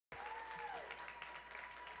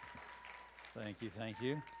Thank you, thank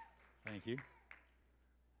you, thank you.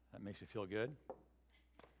 That makes me feel good.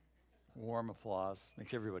 Warm applause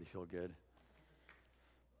makes everybody feel good.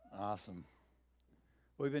 Awesome.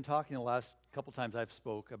 Well, we've been talking the last couple times I've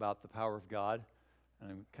spoke about the power of God,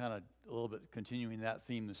 and I'm kind of a little bit continuing that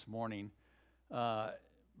theme this morning. But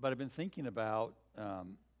I've been thinking about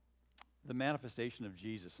the manifestation of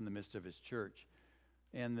Jesus in the midst of his church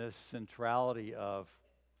and the centrality of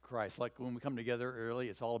Christ. Like when we come together early,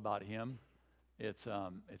 it's all about him. It's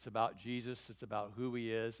about Jesus. It's about who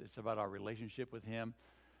he is. It's about our relationship with him,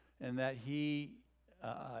 and that he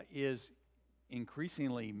is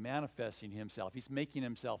increasingly manifesting himself. He's making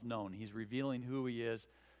himself known. He's revealing who he is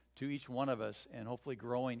to each one of us, and hopefully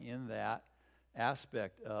growing in that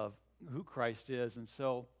aspect of who Christ is. And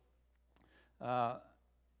so to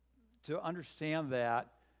understand that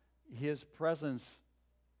his presence,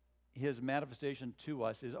 his manifestation to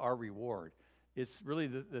us is our reward. It's really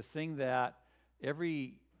the thing that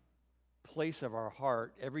every place of our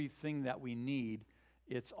heart, everything that we need,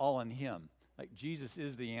 it's all in him. Like Jesus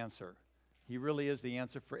is the answer. He really is the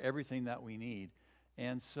answer for everything that we need.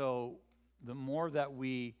 And so the more that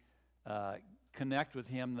we connect with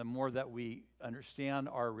him, the more that we understand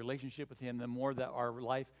our relationship with him, the more that our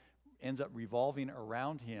life ends up revolving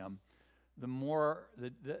around him, the more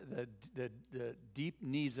the deep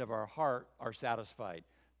needs of our heart are satisfied.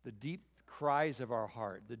 The deep cries of our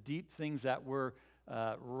heart, the deep things that we're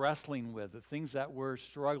wrestling with, the things that we're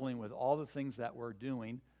struggling with, all the things that we're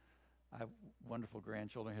doing. I have wonderful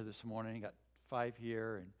grandchildren here this morning. I got 5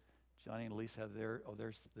 here, and Johnny and Elise have their,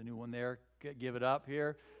 there's the new one there. Give it up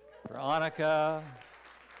here for Annika.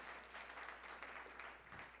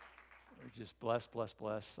 We're just blessed, blessed,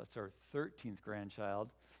 blessed. That's our 13th grandchild.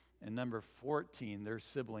 And number 14, their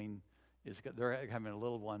sibling, they're having a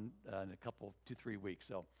little one in a couple, 2-3 weeks.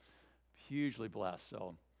 So hugely blessed.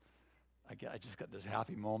 So I just got this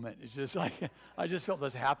happy moment. It's just like, I just felt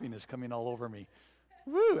this happiness coming all over me.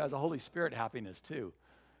 Woo, as a Holy Spirit happiness too.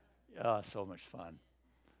 So much fun.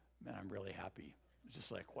 Man, I'm really happy. It's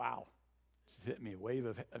just like, wow. Just hit me. A wave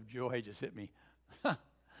of joy just hit me.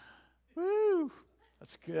 Woo,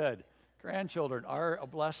 that's good. Grandchildren are a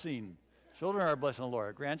blessing. Children are a blessing of the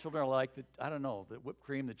Lord. Grandchildren are like the whipped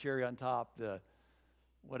cream, the cherry on top, the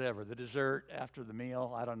whatever, the dessert after the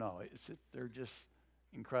meal. I don't know. They're just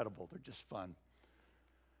incredible. They're just fun.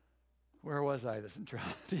 Where was I? The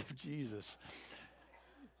centrality of Jesus.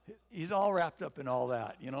 He's all wrapped up in all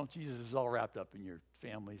that. You know, Jesus is all wrapped up in your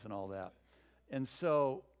families and all that. And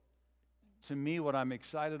so, to me, what I'm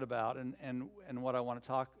excited about and what I want to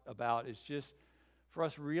talk about is just for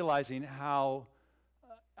us realizing how,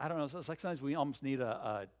 I don't know, it's like sometimes we almost need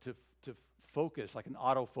to focus, like an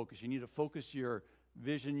autofocus. You need to focus your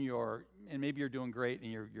vision, and maybe you're doing great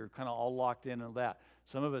and you're kind of all locked in on that.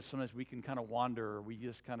 Some of us, sometimes we can kind of wander, or we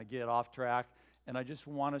just kind of get off track. And I just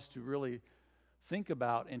want us to really think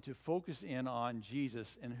about and to focus in on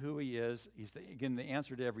Jesus and who he is. He's, again, the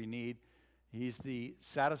answer to every need. He's the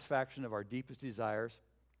satisfaction of our deepest desires.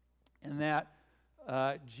 And that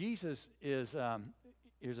Jesus is,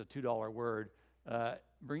 here's a $2 word,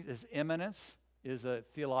 his immanence is a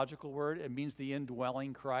theological word. It means the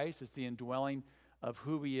indwelling Christ. It's the indwelling of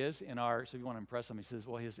who he is in our, so if you want to impress him, he says,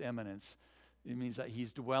 well, his immanence. It means that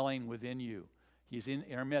he's dwelling within you. He's in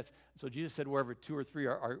our midst. So Jesus said, wherever 2 or 3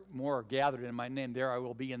 are more gathered in my name, there I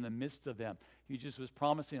will be in the midst of them. He just was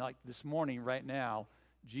promising, like this morning, right now,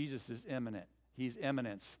 Jesus is immanent. He's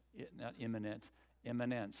immanence, not imminent,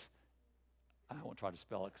 immanence. I won't try to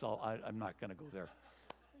spell it because I'm not going to go there.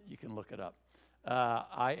 You can look it up.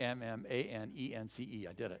 I-M-M-A-N-E-N-C-E.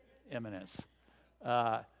 I did it. Immanence.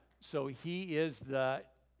 So he is the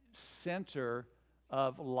center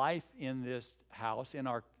of life in this house, in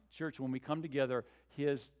our church. When we come together,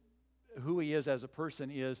 who he is as a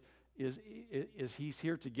person is he's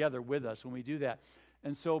here together with us when we do that.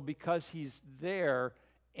 And so because he's there,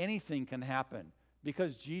 anything can happen.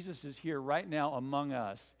 Because Jesus is here right now among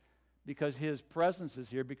us, because his presence is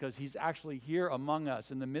here, because he's actually here among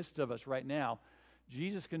us, in the midst of us right now,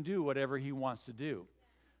 Jesus can do whatever he wants to do.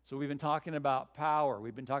 So we've been talking about power.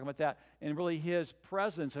 We've been talking about that. And really his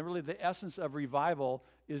presence, and really the essence of revival,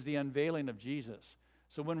 is the unveiling of Jesus.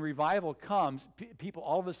 So when revival comes, people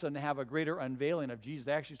all of a sudden have a greater unveiling of Jesus.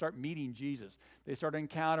 They actually start meeting Jesus. They start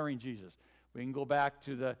encountering Jesus. We can go back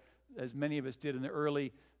to as many of us did in the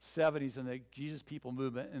early 70s in the Jesus People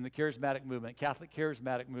movement and the charismatic movement, Catholic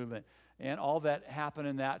charismatic movement, and all that happened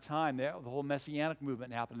in that time. The whole Messianic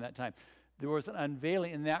movement happened in that time. There was an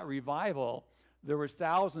unveiling in that revival. There was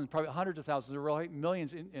thousands, probably hundreds of thousands, there were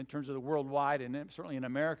millions in terms of the worldwide, and certainly in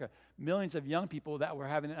America, millions of young people that were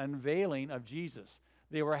having an unveiling of Jesus.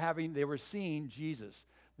 They were seeing Jesus.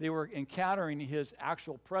 They were encountering his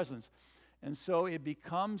actual presence. And so it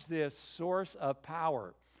becomes this source of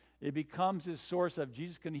power. It becomes this source of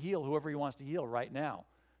Jesus can heal whoever he wants to heal right now.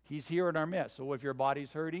 He's here in our midst. So if your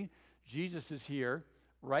body's hurting, Jesus is here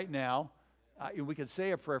right now. We could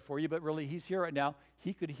say a prayer for you, but really he's here right now.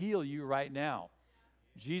 He could heal you right now.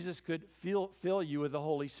 Jesus could fill you with the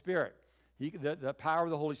Holy Spirit. The power of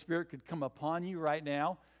the Holy Spirit could come upon you right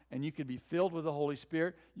now, and you could be filled with the Holy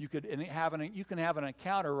Spirit. You can have an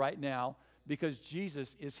encounter right now because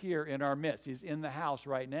Jesus is here in our midst. He's in the house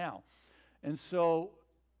right now. And so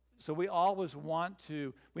we always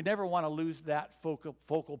we never want to lose that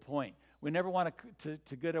focal point. We never want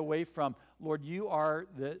to get away from, Lord, you are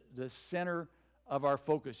the center of our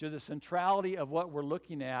focus. You're the centrality of what we're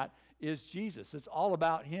looking at is Jesus. It's all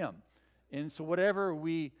about him. And so whatever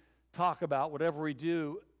we talk about, whatever we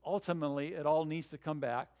do, ultimately it all needs to come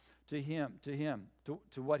back to him,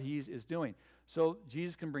 to what he is doing. So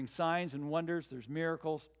Jesus can bring signs and wonders. There's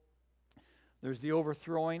miracles. There's the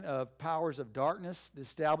overthrowing of powers of darkness, the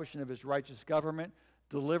establishment of his righteous government.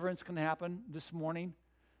 Deliverance can happen this morning.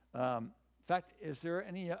 In fact, is there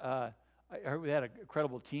any, I heard we had an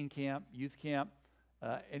incredible teen camp, youth camp.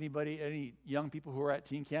 Any young people who are at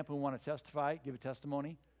teen camp who want to testify, give a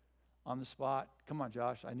testimony on the spot? Come on,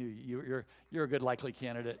 Josh. I knew you're a good likely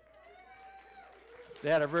candidate. They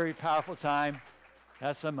had a very powerful time.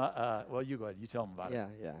 Had some, well, you go ahead. You tell them about it.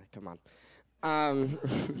 Yeah, come on.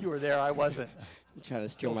 You were there. I wasn't. I'm trying to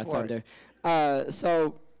steal my thunder.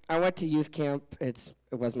 So I went to youth camp. It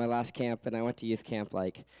was my last camp, and I went to youth camp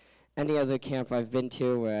like any other camp I've been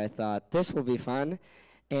to where I thought, this will be fun,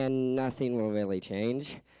 and nothing will really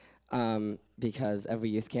change. Because every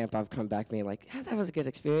youth camp I've come back being like, that was a good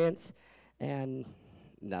experience, and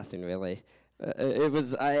nothing really.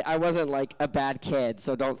 I wasn't like a bad kid,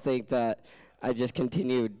 so don't think that I just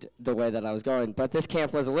continued the way that I was going. But this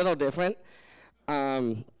camp was a little different.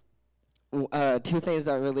 Two things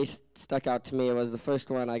that really stuck out to me was the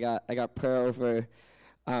first one I got prayer over,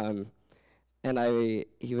 and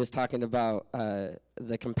he was talking about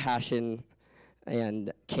the compassion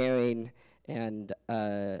and caring, and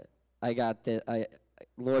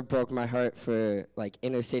Lord broke my heart for like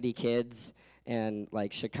inner city kids and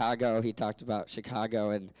like Chicago. He talked about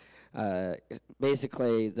Chicago and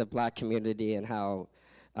basically the black community and how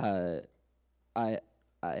I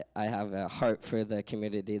have a heart for the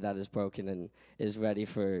community that is broken and is ready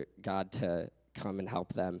for God to come and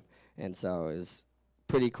help them. And so it was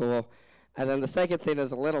pretty cool. And then the second thing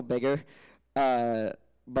is a little bigger,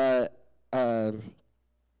 but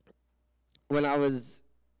when I was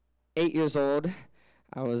 8 years old,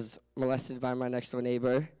 I was molested by my next door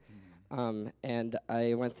neighbor. And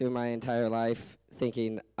I went through my entire life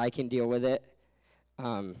thinking I can deal with it.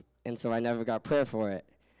 And so I never got prayer for it.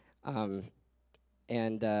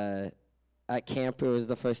 And at camp, it was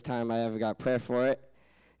the first time I ever got prayer for it.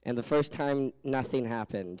 And the first time, nothing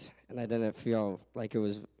happened. And I didn't feel like it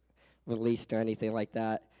was released or anything like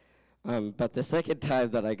that. But the second time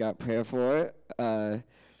that I got prayer for it,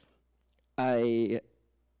 I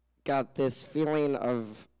got this feeling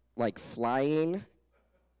of like flying.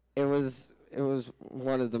 It was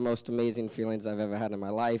one of the most amazing feelings I've ever had in my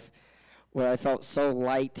life, where I felt so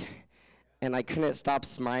light, and I couldn't stop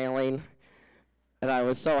smiling, and I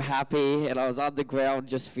was so happy, and I was on the ground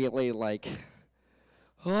just feeling like,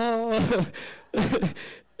 oh.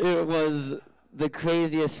 It was the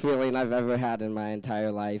craziest feeling I've ever had in my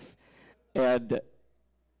entire life, and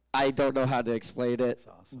I don't know how to explain it,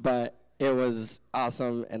 awesome. But it was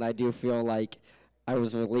awesome, and I do feel like I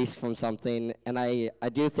was released from something, and I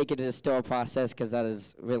do think it is still a process because that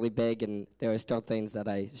is really big, and there are still things that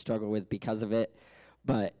I struggle with because of it,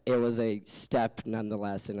 but it was a step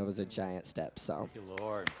nonetheless, and it was a giant step. So. Thank you,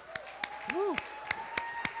 Lord. Woo.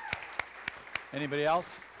 Anybody else?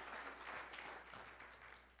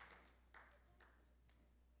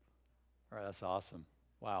 All right, that's awesome.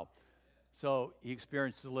 Wow. So he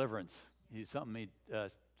experienced deliverance.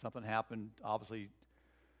 Something happened, obviously.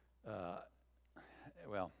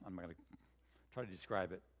 Well, I'm not going to try to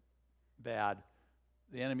describe it. Bad.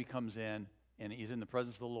 The enemy comes in, and he's in the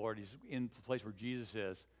presence of the Lord. He's in the place where Jesus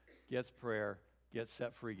is, gets prayer, gets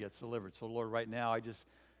set free, gets delivered. So, Lord, right now,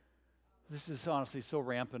 this is honestly so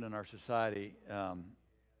rampant in our society.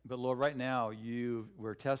 But, Lord, right now,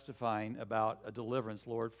 we're testifying about a deliverance,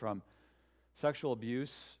 Lord, from sexual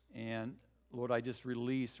abuse. And, Lord, I just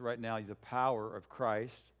release right now the power of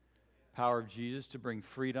Christ, power of Jesus to bring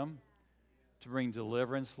freedom, to bring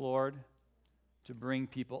deliverance, Lord, to bring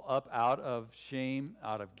people up out of shame,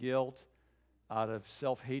 out of guilt, out of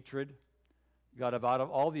self-hatred. God, out of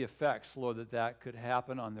all the effects, Lord, that could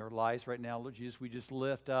happen on their lives right now, Lord Jesus, we just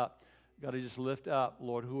lift up. God, I just lift up,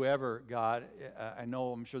 Lord, whoever, God,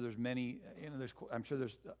 I'm sure there's many, I'm sure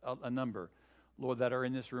there's a number, Lord, that are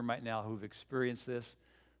in this room right now who've experienced this.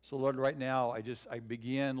 So, Lord, right now, I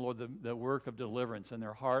begin, Lord, the work of deliverance in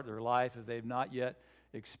their heart, their life, if they've not yet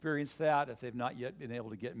experienced that, if they've not yet been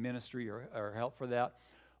able to get ministry or help for that.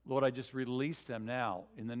 Lord, I just release them now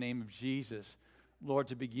in the name of Jesus, Lord,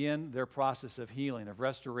 to begin their process of healing, of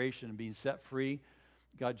restoration, and being set free.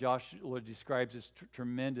 God, Josh, Lord, describes this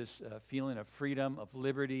tremendous feeling of freedom, of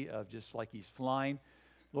liberty, of just like he's flying,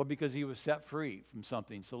 Lord, because he was set free from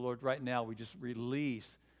something. So, Lord, right now, we just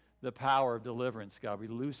release the power of deliverance, God. We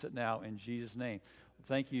loose it now in Jesus' name.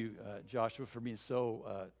 Thank you, Joshua, for being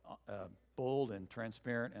so bold and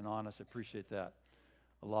transparent and honest. I appreciate that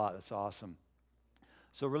a lot. That's awesome.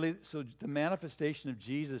 So really, the manifestation of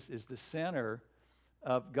Jesus is the center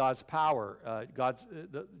of God's power.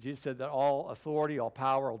 Jesus said that all authority, all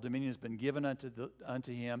power, all dominion has been given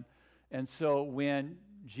unto him. And so when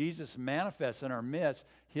Jesus manifests in our midst,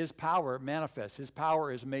 his power manifests. His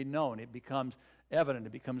power is made known. It becomes evident.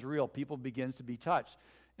 It becomes real. People begins to be touched.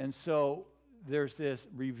 And so there's this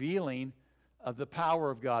revealing of the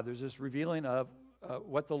power of God. There's this revealing of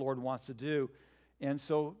what the Lord wants to do. And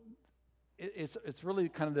so it's really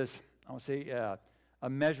kind of this, I want to say, a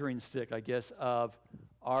measuring stick, I guess, of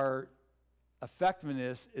our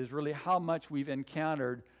effectiveness is really how much we've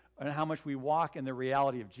encountered and how much we walk in the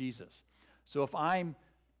reality of Jesus. So if I'm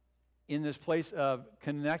in this place of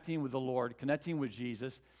connecting with the Lord, connecting with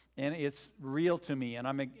Jesus, and it's real to me, and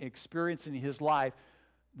I'm experiencing his life,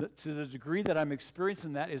 to the degree that I'm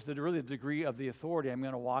experiencing that is really the degree of the authority I'm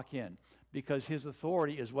going to walk in, because his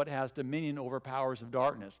authority is what has dominion over powers of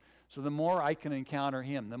darkness. So the more I can encounter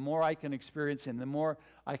him, the more I can experience him, the more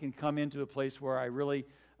I can come into a place where I really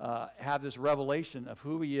have this revelation of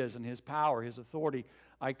who he is and his power, his authority.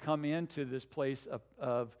 I come into this place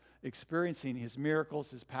of experiencing his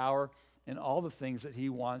miracles, his power, and all the things that he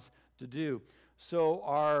wants to do.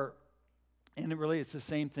 So it's the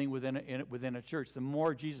same thing within a church. The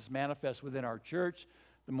more Jesus manifests within our church,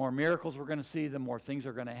 the more miracles we're going to see, the more things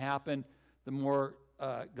are going to happen, the more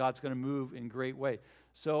God's going to move in great ways.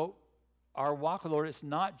 So our walk with the Lord is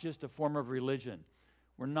not just a form of religion.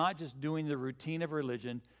 We're not just doing the routine of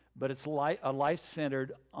religion, but it's a life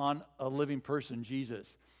centered on a living person,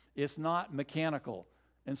 Jesus. It's not mechanical.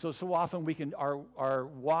 And so often our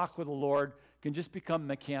walk with the Lord can just become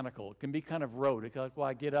mechanical. It can be kind of rote. It's like, well,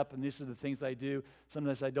 I get up and these are the things I do.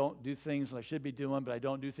 Sometimes I don't do things that I should be doing, but I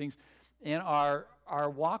don't do things. And our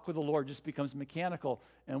walk with the Lord just becomes mechanical.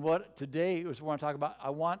 And what today is what I want to talk about,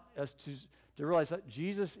 I want us to realize that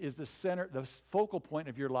Jesus is the center, the focal point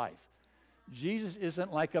of your life. Jesus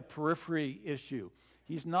isn't like a periphery issue.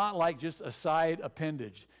 He's not like just a side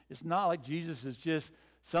appendage. It's not like Jesus is just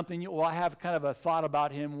something, I have kind of a thought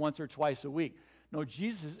about him once or twice a week. No,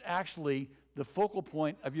 Jesus is actually the focal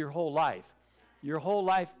point of your whole life. Your whole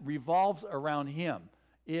life revolves around him.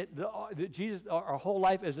 Jesus, our whole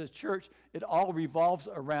life as a church, it all revolves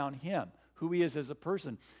around him, who he is as a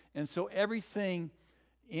person. And so everything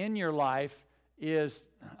in your life is,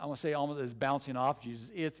 I want to say almost is bouncing off Jesus.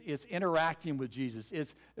 It's interacting with Jesus.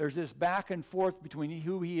 There's this back and forth between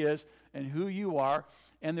who he is and who you are,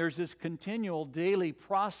 and there's this continual daily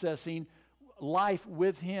processing life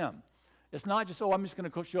with him. It's not just, I'm just going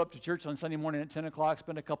to show up to church on Sunday morning at 10 o'clock,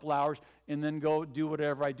 spend a couple hours, and then go do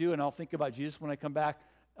whatever I do, and I'll think about Jesus when I come back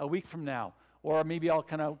a week from now. Or maybe I'll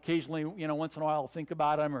kind of occasionally, once in a while I'll think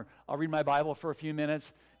about him, or I'll read my Bible for a few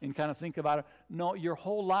minutes and kind of think about it. No, your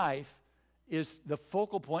whole life is, the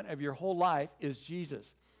focal point of your whole life is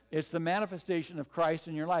Jesus. It's the manifestation of Christ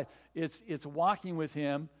in your life. It's walking with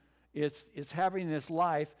him. It's having this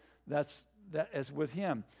life that is with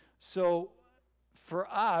him. So for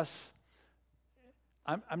us,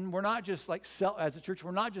 we're not just like as a church,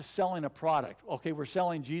 we're not just selling a product. Okay, we're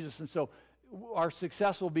selling Jesus, and so our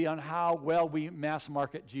success will be on how well we mass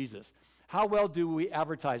market Jesus. How well do we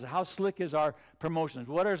advertise it? How slick is our promotions?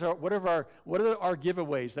 What are our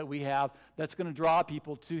giveaways that we have that's going to draw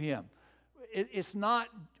people to him? It's not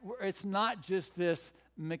just this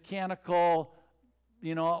mechanical,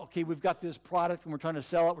 okay, we've got this product and we're trying to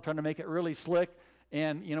sell it, we're trying to make it really slick,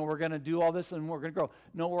 and we're going to do all this and we're going to grow.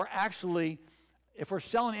 No, we're actually, if we're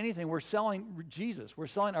selling anything, we're selling Jesus. We're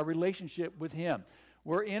selling our relationship with him.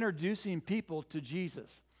 We're introducing people to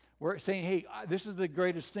Jesus. We're saying, hey, this is the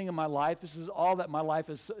greatest thing in my life. This is all that my life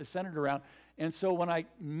is centered around. And so when I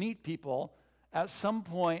meet people, at some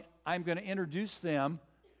point, I'm going to introduce them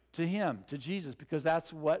to him, to Jesus, because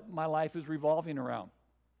that's what my life is revolving around.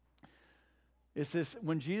 It's this,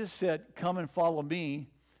 when Jesus said, come and follow me,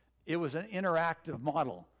 it was an interactive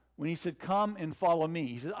model. When he said, come and follow me,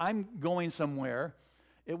 he said, I'm going somewhere.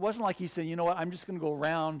 It wasn't like he said, you know what, I'm just going to go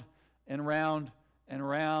round and round and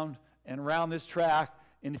round and round this track,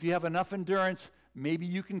 and if you have enough endurance, maybe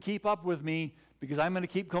you can keep up with me, because I'm going to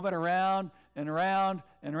keep coming around and around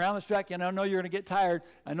and around this track, and I know you're going to get tired.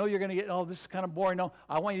 I know you're going to get, oh, this is kind of boring. No,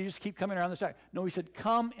 I want you to just keep coming around this track. No, he said,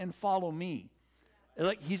 come and follow me.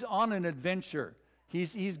 Like he's on an adventure.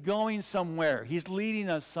 He's going somewhere. He's leading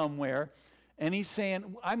us somewhere. And he's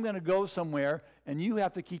saying, I'm going to go somewhere, and you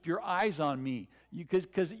have to keep your eyes on me. Because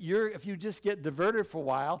if you just get diverted for a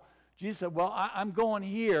while, Jesus said, well, I'm going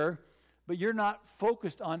here, but you're not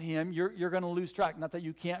focused on him. You're going to lose track. Not that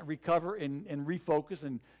you can't recover and refocus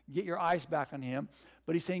and get your eyes back on him.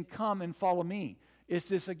 But he's saying, come and follow me. It's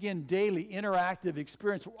this, again, daily interactive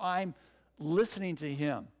experience where I'm listening to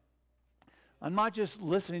him. I'm not just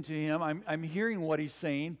listening to him. I'm hearing what he's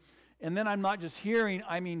saying. And then I'm not just hearing,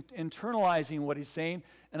 I'm internalizing what he's saying,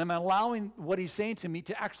 and I'm allowing what he's saying to me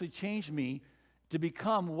to actually change me to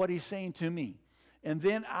become what he's saying to me. And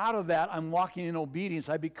then out of that, I'm walking in obedience.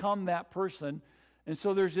 I become that person. And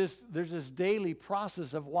so there's this daily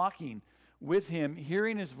process of walking with him,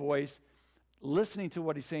 hearing his voice, listening to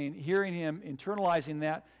what he's saying, hearing him, internalizing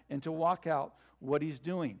that, and to walk out what he's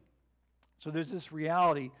doing. So there's this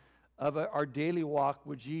reality of our daily walk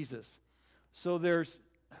with Jesus. So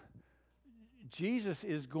Jesus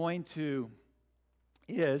is going to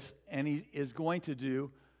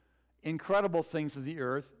do incredible things of the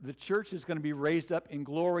earth. The church is going to be raised up in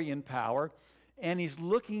glory and power. And he's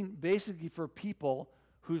looking basically for people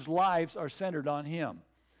whose lives are centered on him.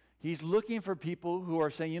 He's looking for people who are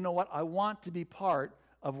saying, you know what, I want to be part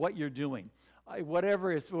of what you're doing.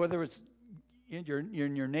 Whether it's in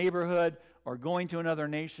your neighborhood or going to another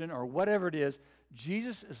nation or whatever it is,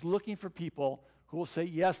 Jesus is looking for people who will say,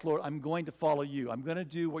 yes, Lord, I'm going to follow you. I'm going to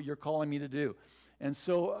do what you're calling me to do. And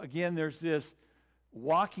so, again, there's this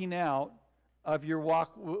walking out of your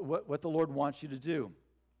walk, what the Lord wants you to do.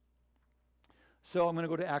 So I'm going to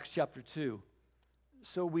go to Acts chapter 2.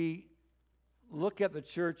 So we look at the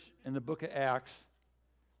church in the book of Acts,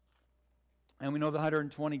 and we know the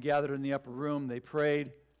 120 gathered in the upper room. They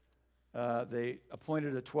prayed. They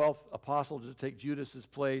appointed a 12th apostle to take Judas's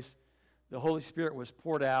place. The Holy Spirit was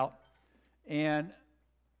poured out. And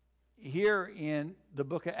here in the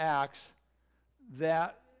book of Acts,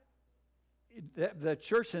 that the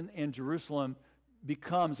church in Jerusalem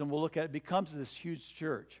becomes, and we'll look at it, becomes this huge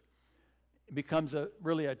church. It becomes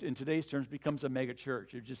in today's terms, becomes a mega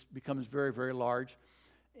church. It just becomes very, very large.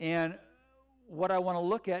 And what I want to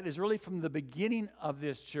look at is really from the beginning of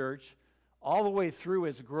this church all the way through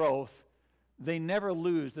its growth, they never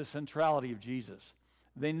lose the centrality of Jesus.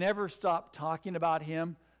 They never stop talking about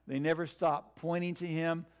him. They never stop pointing to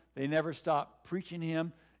him. They never stop preaching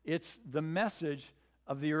him. It's the message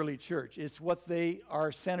of the early church. It's what they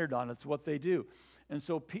are centered on. It's what they do. And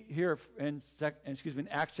so here in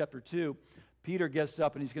Acts chapter 2, Peter gets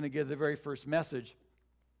up and he's going to give the very first message.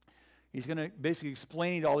 He's going to basically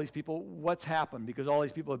explain to all these people what's happened, because all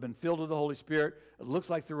these people have been filled with the Holy Spirit. It looks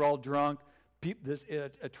like they're all drunk.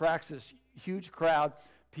 It attracts this huge crowd.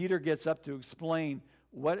 Peter gets up to explain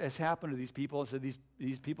what has happened to these people and said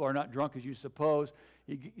these people are not drunk as you suppose.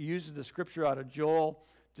 He uses the scripture out of Joel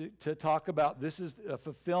to talk about this is a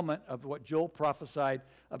fulfillment of what Joel prophesied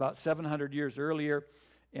about 700 years earlier,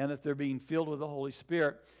 and that they're being filled with the Holy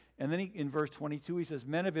Spirit. And then in verse 22 he says,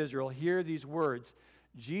 men of Israel, hear these words,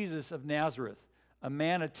 Jesus of Nazareth, a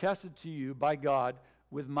man attested to you by God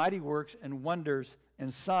with mighty works and wonders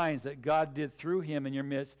and signs that God did through him in your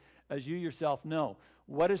midst, as you yourself know.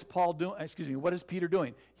 What is what is Peter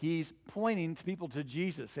doing? He's pointing to people to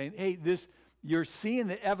Jesus, saying, hey, you're seeing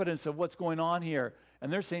the evidence of what's going on here.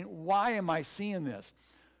 And they're saying, why am I seeing this?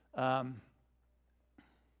 I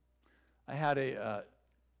had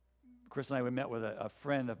Chris and I, we met with a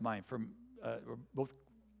friend of mine from, both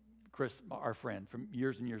Chris, our friend, from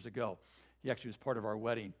years and years ago. He actually was part of our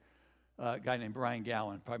wedding. A guy named Brian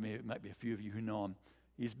Gowan, probably might be a few of you who know him.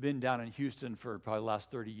 He's been down in Houston for probably the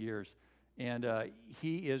last 30 years. And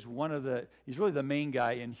he is he's really the main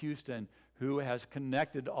guy in Houston who has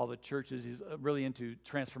connected all the churches. He's really into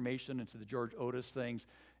transformation, into the George Otis things.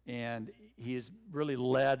 And he has really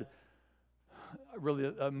led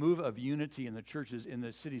a move of unity in the churches in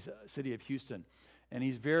the city of Houston. And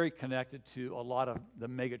he's very connected to a lot of the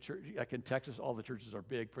mega churches. Like in Texas, all the churches are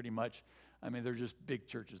big pretty much. I mean, they're just big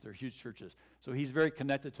churches. They're huge churches. So he's very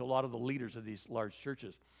connected to a lot of the leaders of these large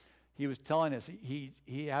churches. He was telling us he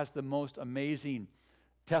has the most amazing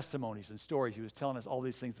testimonies and stories. He was telling us all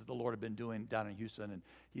these things that the Lord had been doing down in Houston. And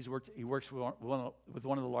he works with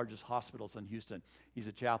one of the largest hospitals in Houston. He's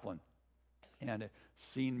a chaplain and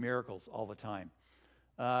seen miracles all the time.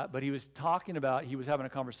 But he was having a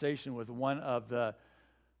conversation with one of the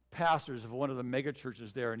pastors of one of the mega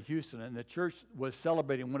churches there in Houston, and the church was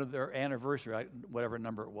celebrating one of their anniversary, whatever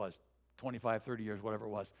number it was, 25, 30 years, whatever it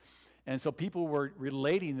was. And so people were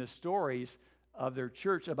relating the stories of their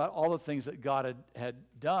church about all the things that God had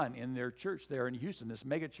done in their church there in Houston, this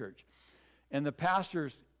mega church. And the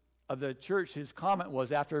pastors of the church, his comment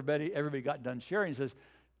was, after everybody got done sharing, he says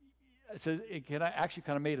it actually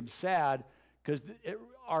kind of made him sad because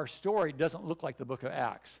our story doesn't look like the book of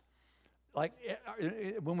Acts. Like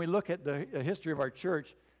when we look at the history of our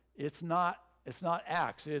church, it's not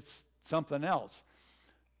Acts, it's something else.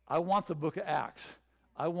 I want the book of Acts.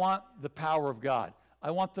 I want the power of God.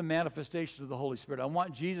 I want the manifestation of the Holy Spirit. I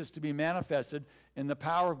want Jesus to be manifested and the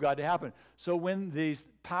power of God to happen. So when these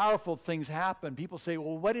powerful things happen, people say,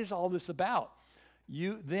 well, what is all this about?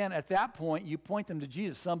 Then at that point, you point them to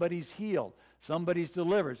Jesus. Somebody's healed. Somebody's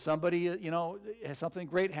delivered. Somebody, something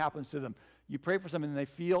great happens to them. You pray for something and they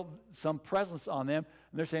feel some presence on them,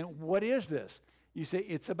 and they're saying, what is this? You say,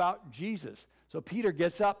 it's about Jesus. So Peter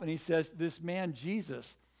gets up and he says, this man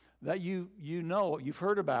Jesus that you've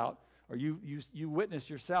heard about, or you witnessed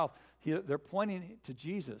yourself, they're pointing to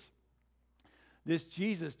Jesus. This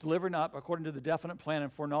Jesus delivered up according to the definite plan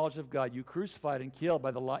and foreknowledge of God, you crucified and killed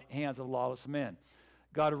by the hands of lawless men.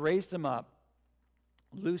 God raised him up,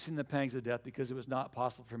 loosing the pangs of death because it was not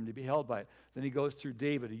possible for him to be held by it. Then he goes through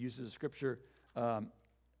David. He uses a scripture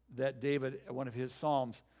that David, one of his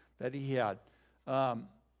psalms that he had.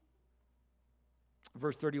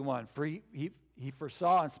 Verse 31, for he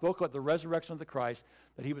foresaw and spoke about the resurrection of the Christ,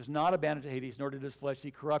 that he was not abandoned to Hades, nor did his flesh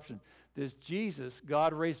see corruption. This Jesus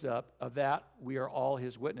God raised up, of that we are all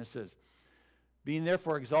his witnesses. Being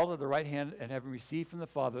therefore exalted at the right hand, and having received from the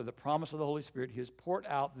Father the promise of the Holy Spirit, he has poured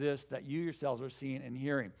out this that you yourselves are seeing and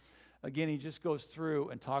hearing. Again, he just goes through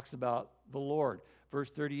and talks about the Lord. Verse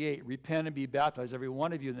 38, repent and be baptized, every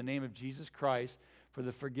one of you, in the name of Jesus Christ, for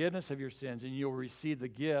the forgiveness of your sins, and you will receive the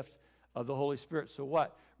gift of the Holy Spirit. So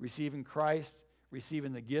what? Receiving Christ,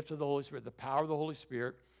 receiving the gift of the Holy Spirit, the power of the Holy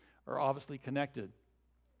Spirit are obviously connected.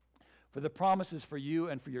 For the promise is for you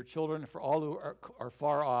and for your children, and for all who are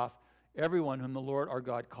far off, everyone whom the Lord our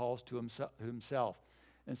God calls to himself.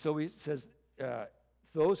 And so he says,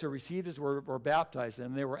 those who received his word were baptized,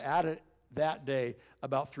 and there were added that day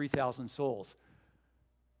about 3,000 souls.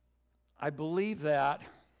 I believe that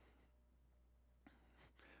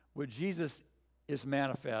when Jesus is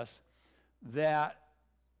manifest, that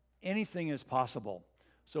anything is possible.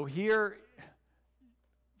 So here,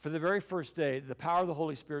 for the very first day, the power of the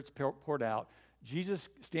Holy Spirit's poured out. Jesus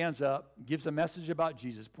stands up, gives a message about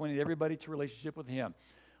Jesus, pointing everybody to relationship with him.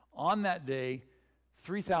 On that day,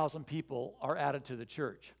 3,000 people are added to the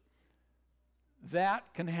church. That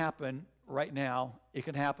can happen right now. It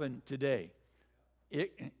can happen today.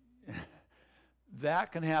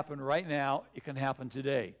 That can happen right now. It can happen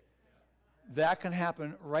today. That can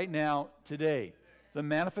happen right now, today. The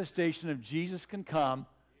manifestation of Jesus can come.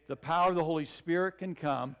 The power of the Holy Spirit can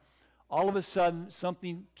come. All of a sudden,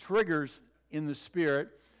 something triggers in the Spirit,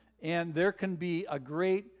 and there can be a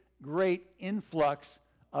great, great influx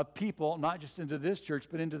of people, not just into this church,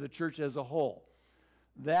 but into the church as a whole.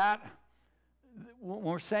 That, when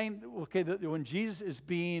we're saying, okay, when Jesus is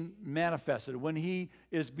being manifested, when he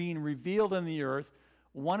is being revealed in the earth,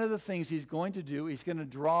 one of the things he's going to do, he's going to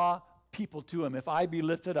draw people to him. If I be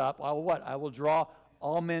lifted up, I will what? I will draw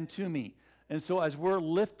all men to me. And so as we're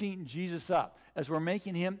lifting Jesus up, as we're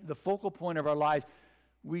making him the focal point of our lives,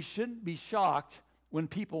 we shouldn't be shocked when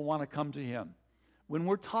people want to come to him. When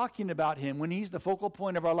we're talking about him, when he's the focal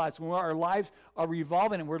point of our lives, when our lives are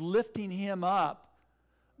revolving and we're lifting him up,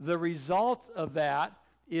 the result of that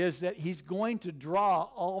is that he's going to draw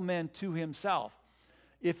all men to himself.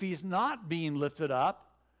 If he's not being lifted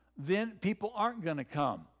up, then people aren't going to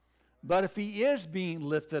come. But if he is being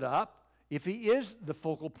lifted up, if he is the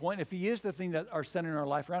focal point, if he is the thing that are centering our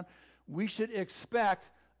life around, we should expect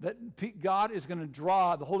that God is going to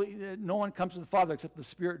draw no one comes to the Father except the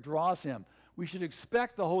Spirit draws him. We should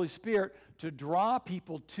expect the Holy Spirit to draw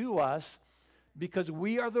people to us because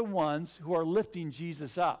we are the ones who are lifting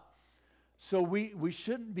Jesus up. So we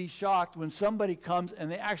shouldn't be shocked when somebody comes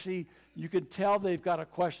and you can tell they've got a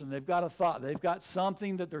question, they've got a thought, they've got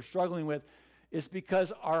something that they're struggling with. It's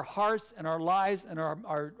because our hearts and our lives and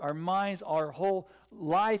our minds, our whole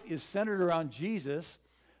life is centered around Jesus,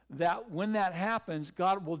 that when that happens,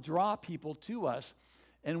 God will draw people to us.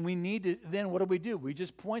 And we need to, then what do? We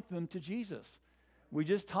just point them to Jesus. we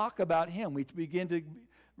just talk about him. We begin to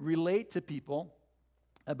relate to people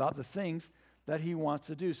about the things that he wants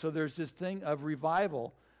to do. So there's this thing of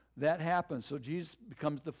revival that happens. So Jesus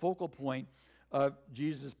becomes the focal point of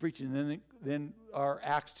Jesus' preaching. And then our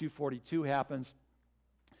Acts 2:42 happens.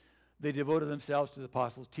 They devoted themselves to the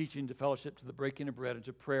apostles' teaching, to fellowship, to the breaking of bread, and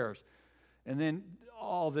to prayers. And then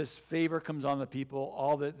all this favor comes on the people.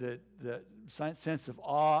 All the sense of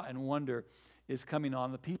awe and wonder is coming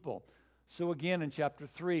on the people. So again, in chapter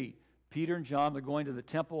 3, Peter and John, they're going to the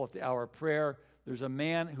temple at the hour of prayer. There's a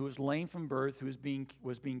man who was lame from birth, who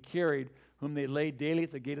was being carried, whom they laid daily at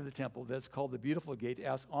the gate of the temple. That's called the Beautiful Gate, to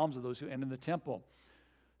ask alms of those who enter the temple.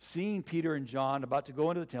 Seeing Peter and John about to go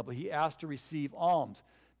into the temple, he asked to receive alms.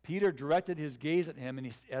 Peter directed his gaze at him,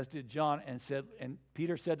 as did John, and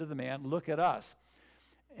Peter said to the man, "Look at us."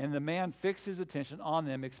 And the man fixed his attention on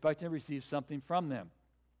them, expecting to receive something from them.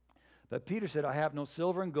 But Peter said, "I have no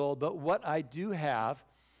silver and gold, but what I do have,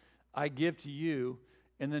 I give to you.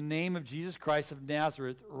 In the name of Jesus Christ of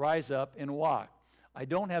Nazareth, rise up and walk." I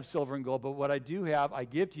don't have silver and gold, but what I do have, I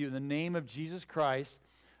give to you. In the name of Jesus Christ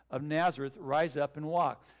of Nazareth, rise up and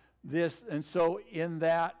walk. And so in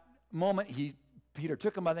that moment, Peter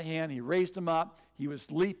took him by the hand, he raised him up, he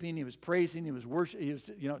was leaping, he was praising, he was worshiping, he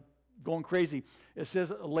was going crazy. It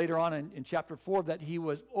says later on in chapter 4 that he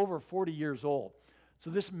was over 40 years old. So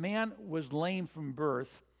this man was lame from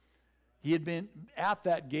birth. He had been at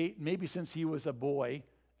that gate maybe since he was a boy,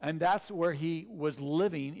 and that's where he was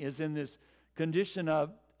living, is in this condition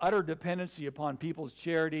of utter dependency upon people's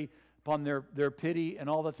charity, upon their pity and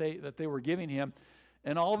all that they were giving him.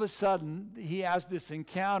 And all of a sudden, he has this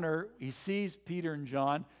encounter. He sees Peter and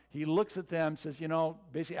John. He looks at them, says,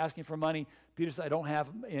 basically asking for money. Peter says, "I don't have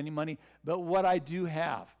any money, but what I do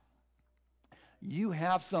have, you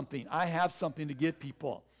have something. I have something to give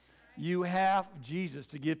people. You have Jesus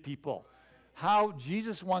to give people." How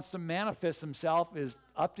Jesus wants to manifest himself is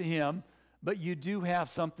up to him, but you do have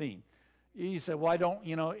something. You say, "Well, I don't,"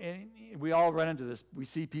 and we all run into this. We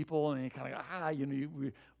see people and you kind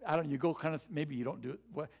of, you go kind of, maybe you don't do it,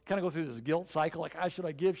 kind of go through this guilt cycle, like, should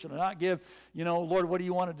I give, should I not give? Lord, what do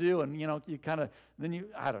you want to do? And, you kind of, then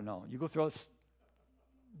I don't know, you go through all this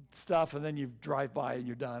stuff and then you drive by and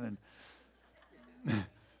you're done. And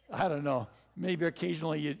I don't know, maybe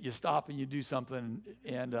occasionally you stop and you do something.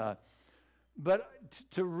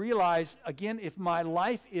 But to realize, again, if my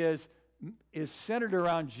life is centered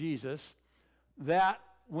around Jesus, that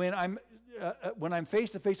when I'm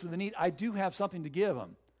face to face with a need, I do have something to give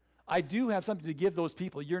them. I do have something to give those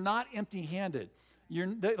people. You're not empty-handed.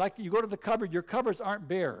 Like you go to the cupboard, your cupboards aren't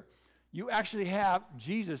bare. You actually have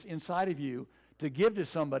Jesus inside of you to give to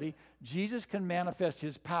somebody. Jesus can manifest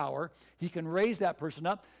his power. He can raise that person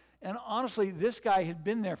up. And honestly, this guy had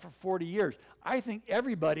been there for 40 years. I think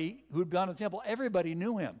everybody who'd gone to the temple, everybody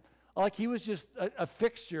knew him. Like he was just a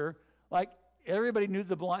fixture. Like everybody knew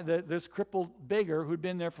this crippled beggar who'd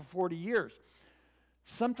been there for 40 years.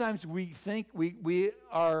 Sometimes we think we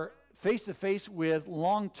are face to face with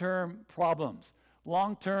long-term problems,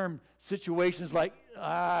 long-term situations like,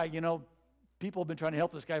 people have been trying to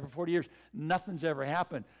help this guy for 40 years. Nothing's ever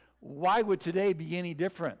happened. Why would today be any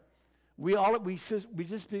different? He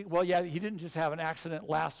didn't just have an accident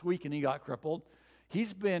last week and he got crippled.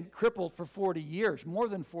 He's been crippled for 40 years, more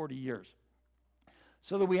than 40 years.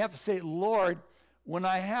 So that we have to say, "Lord, when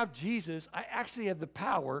I have Jesus, I actually have the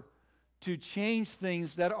power to change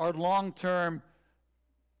things that are long-term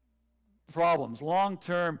problems,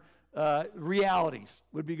 long-term realities."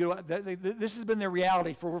 Would be good. This has been their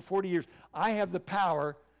reality for over 40 years. I have the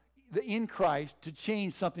power in Christ to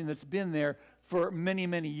change something that's been there for many,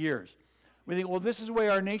 many years. We think, well, this is the way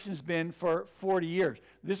our nation's been for 40 years.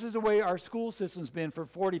 This is the way our school system's been for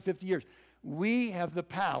 40, 50 years. We have the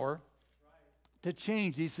power to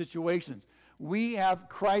change these situations. We have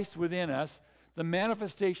Christ within us, the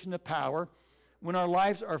manifestation of power. When our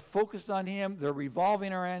lives are focused on him, they're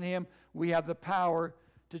revolving around him, we have the power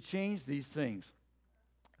to change these things.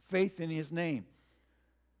 Faith in his name.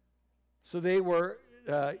 So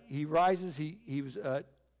he rises, he was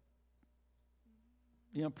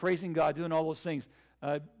praising God, doing all those things.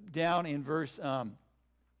 Down in verse,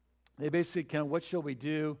 they basically kind of, what shall we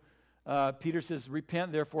do? Peter says,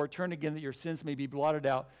 "Repent, therefore, turn again, that your sins may be blotted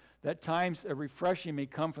out, that times of refreshing may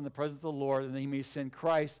come from the presence of the Lord, and that he may send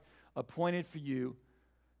Christ, appointed for you,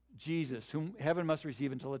 Jesus, whom heaven must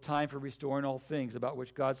receive until the time for restoring all things, about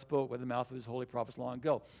which God spoke by the mouth of his holy prophets long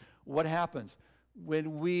ago." What happens?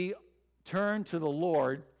 When we turn to the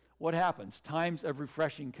Lord, what happens? Times of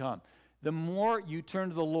refreshing come. The more you turn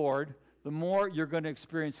to the Lord, the more you're going to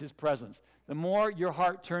experience his presence. The more your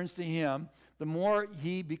heart turns to him, the more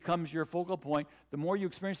he becomes your focal point, the more you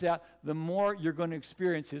experience that, the more you're going to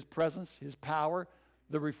experience his presence, his power,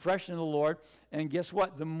 the refreshing of the Lord. And guess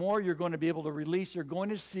what? The more you're going to be able to release, you're going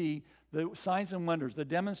to see the signs and wonders, the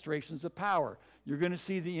demonstrations of power. You're going to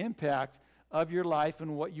see the impact of your life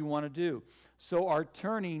and what you want to do. So our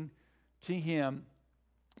turning to him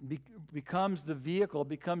becomes the vehicle,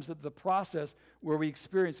 becomes the process where we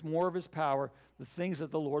experience more of his power, the things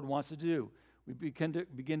that the Lord wants to do. We begin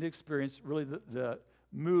to experience really the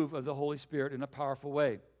move of the Holy Spirit in a powerful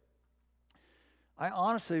way. I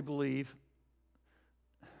honestly believe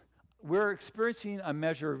we're experiencing a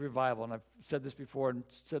measure of revival, and I've said this before and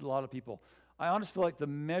said to a lot of people. I honestly feel like the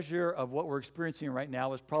measure of what we're experiencing right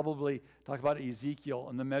now is probably, talk about Ezekiel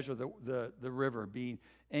and the measure of the river being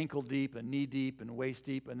ankle deep and knee deep and waist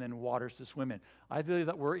deep and then waters to swim in. I believe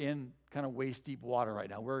that we're in kind of waist deep water right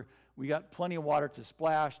now. We got plenty of water to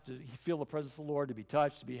splash, to feel the presence of the Lord, to be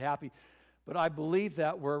touched, to be happy. But I believe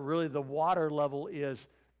that where really the water level is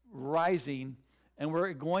rising and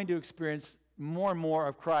we're going to experience more and more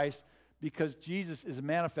of Christ because Jesus is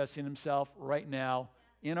manifesting himself right now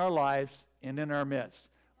in our lives and in our midst.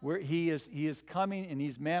 Where he is coming and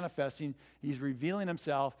he's manifesting, he's revealing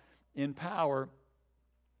himself in power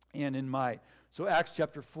and in might. So Acts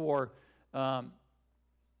chapter 4, we'll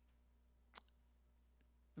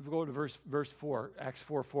go to verse 4, Acts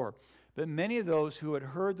 4:4. But many of those who had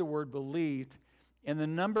heard the word believed, and the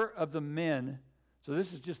number of the men, so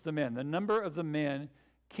this is just the men, the number of the men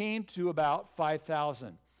came to about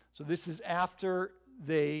 5,000. So this is after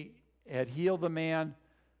they had healed the man.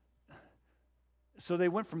 So they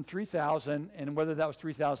went from 3,000, and whether that was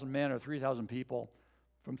 3,000 men or 3,000 people,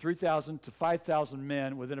 from 3,000 to 5,000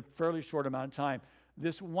 men within a fairly short amount of time.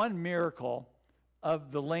 This one miracle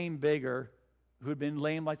of the lame beggar who had been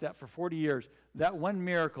lame like that for 40 years, that one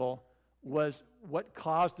miracle was what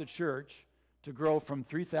caused the church to grow from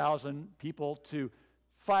 3,000 people to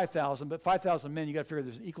 5,000. But 5,000 men, you got to figure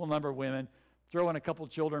there's an equal number of women. Throw in a couple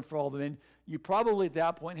of children for all the men. You probably at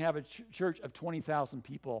that point have a church of 20,000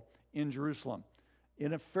 people in Jerusalem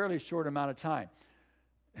in a fairly short amount of time.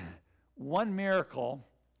 One miracle,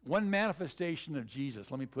 one manifestation of Jesus,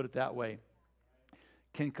 let me put it that way,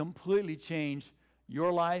 can completely change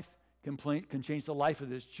your life, can change the life of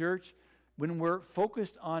this church. When we're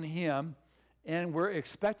focused on him and we're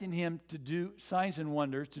expecting him to do signs and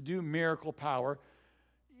wonders, to do miracle power,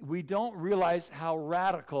 we don't realize how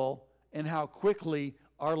radical and how quickly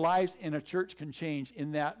our lives in a church can change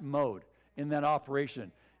in that mode, in that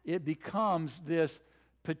operation. It becomes this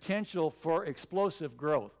potential for explosive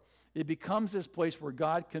growth. It becomes this place where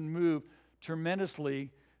God can move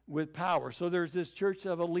tremendously with power. So there's this church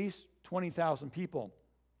of at least 20,000 people.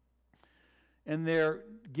 And they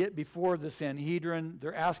get before the Sanhedrin.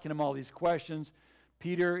 They're asking them all these questions.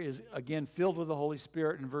 Peter is, again, filled with the Holy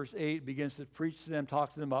Spirit. In verse 8, begins to preach to them,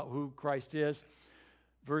 talk to them about who Christ is.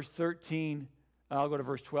 Verse 13, I'll go to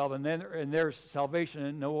verse 12. And there's salvation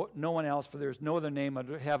and no one else, for there is no other name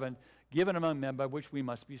under heaven given among men by which we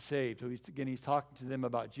must be saved. So he's talking to them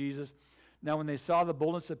about Jesus. Now when they saw the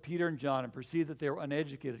boldness of Peter and John and perceived that they were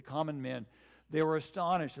uneducated, common men, they were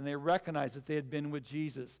astonished, and they recognized that they had been with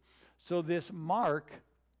Jesus. So this mark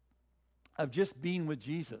of just being with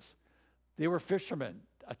Jesus, they were fishermen,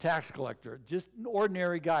 a tax collector, just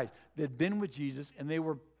ordinary guys. They'd been with Jesus, and they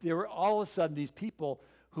were all of a sudden these people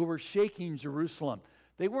who were shaking Jerusalem.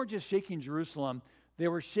 They weren't just shaking Jerusalem, they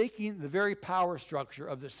were shaking the very power structure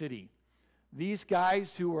of the city. These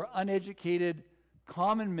guys who were uneducated,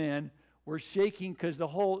 common men, were shaking because the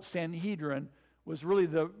whole Sanhedrin was really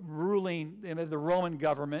the ruling, the Roman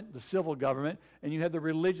government, the civil government, and you had the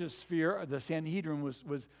religious sphere. The Sanhedrin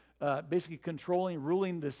was basically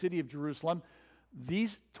ruling the city of Jerusalem.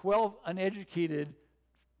 These 12 uneducated,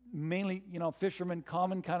 mainly, fishermen,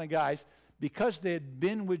 common kind of guys, because they had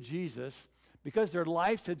been with Jesus, because their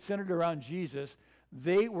lives had centered around Jesus,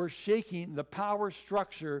 they were shaking the power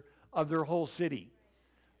structure of their whole city.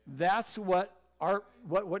 That's what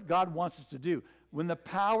God wants us to do. When the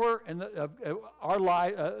power and our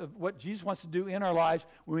life, what Jesus wants to do in our lives,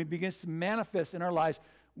 when it begins to manifest in our lives,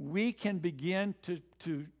 we can begin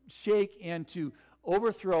to shake and to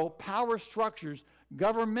overthrow power structures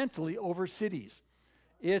governmentally over cities.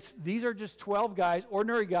 These are just 12 guys,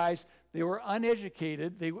 ordinary guys. They were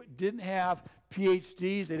uneducated. They didn't have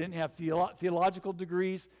PhDs. They didn't have theological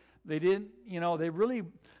degrees. They didn't,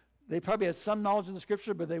 they probably had some knowledge of the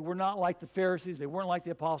Scripture, but they were not like the Pharisees. They weren't like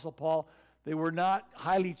the Apostle Paul. They were not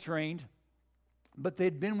highly trained, but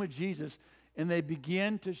they'd been with Jesus, and they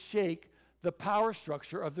began to shake the power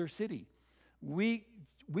structure of their city. We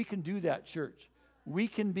we can do that, church. We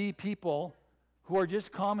can be people who are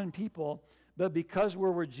just common people, but because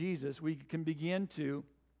we're with Jesus, we can begin to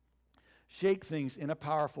shake things in a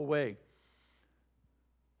powerful way.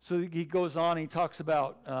 So he goes on, and he talks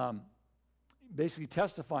about basically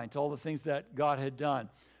testifying to all the things that God had done.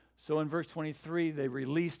 So in verse 23, they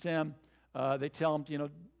released him. They tell him,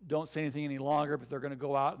 don't say anything any longer, but they're going to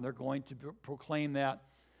go out and they're going to proclaim that.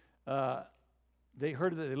 They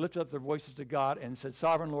heard that they lifted up their voices to God and said,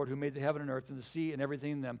 Sovereign Lord, who made the heaven and earth and the sea and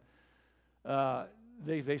everything in them.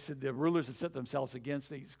 They said the rulers have set themselves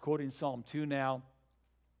against. He's quoting Psalm 2 now.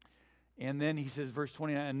 And then he says, verse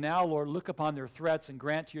 29, and now, Lord, look upon their threats and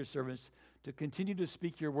grant to your servants to continue to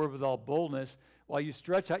speak your word with all boldness while you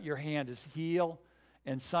stretch out your hand to heal,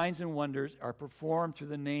 and signs and wonders are performed through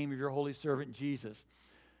the name of your holy servant Jesus.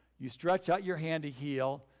 You stretch out your hand to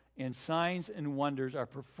heal, and signs and wonders are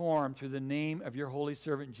performed through the name of your holy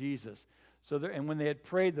servant Jesus. And when they had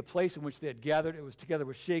prayed, the place in which they had gathered, it was together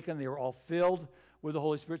was shaken. They were all filled with the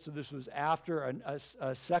Holy Spirit. So this was after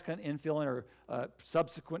a second infilling or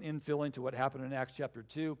subsequent infilling to what happened in Acts chapter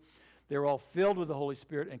 2. They were all filled with the Holy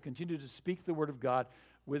Spirit and continued to speak the word of God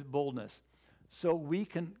with boldness. So we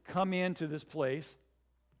can come into this place,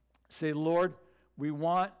 say, Lord, we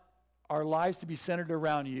want our lives to be centered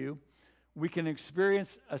around you. We can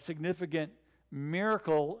experience a significant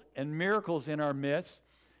miracle and miracles in our midst,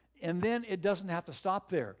 and then it doesn't have to stop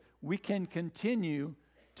there. We can continue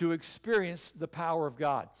to experience the power of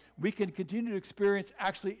God. We can continue to experience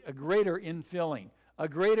actually a greater infilling, a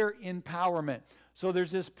greater empowerment. So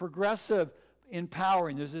there's this progressive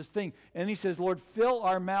empowering. There's this thing. And he says, Lord, fill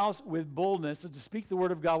our mouths with boldness, and to speak the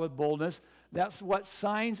word of God with boldness. That's what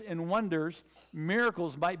signs and wonders,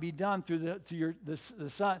 miracles might be done through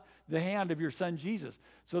the hand of your son Jesus.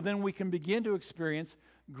 So then we can begin to experience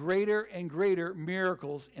greater and greater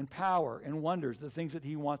miracles and power and wonders, the things that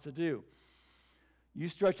he wants to do. You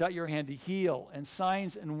stretch out your hand to heal, and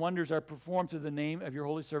signs and wonders are performed through the name of your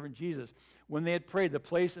holy servant Jesus. When they had prayed, the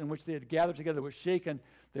place in which they had gathered together was shaken.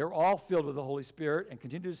 They were all filled with the Holy Spirit and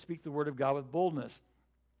continued to speak the word of God with boldness.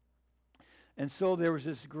 And so there was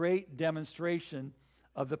this great demonstration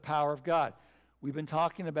of the power of God. We've been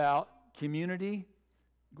talking about community,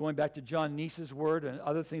 going back to John Neese's word and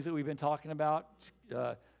other things that we've been talking about,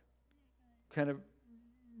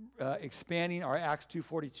 expanding our Acts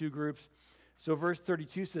 2:42 groups. So verse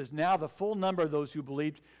 32 says, now the full number of those who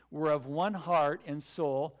believed were of one heart and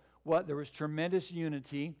soul. There was tremendous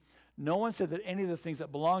unity. No one said that any of the things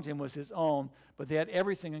that belonged to him was his own, but they had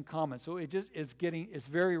everything in common. So it's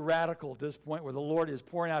very radical at this point where the Lord is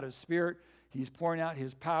pouring out his Spirit. He's pouring out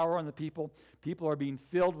his power on the people. People are being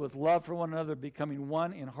filled with love for one another, becoming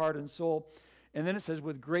one in heart and soul. And then it says,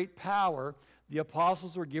 with great power, the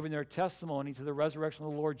apostles were giving their testimony to the resurrection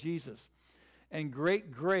of the Lord Jesus. And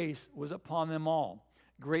great grace was upon them all.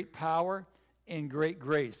 Great power and great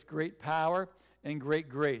grace. Great power and great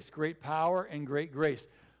grace. Great power and great grace.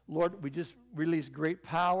 Lord, we just release great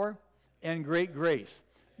power and great grace.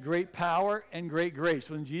 Great power and great grace.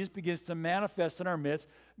 When Jesus begins to manifest in our midst,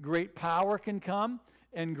 great power can come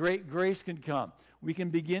and great grace can come. We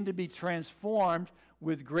can begin to be transformed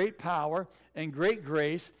with great power and great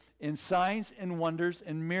grace, and signs and wonders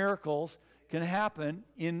and miracles can happen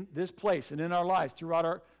in this place and in our lives through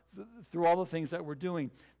all the things that we're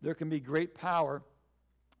doing. There can be great power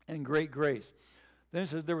and great grace. Then it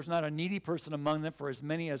says, there was not a needy person among them, for as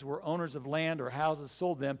many as were owners of land or houses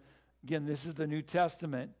sold them. Again, this is the New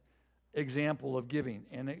Testament example of giving.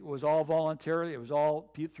 And it was all voluntarily. It was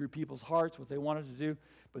all through people's hearts, what they wanted to do.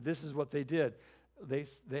 But this is what they did. They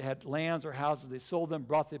had lands or houses. They sold them,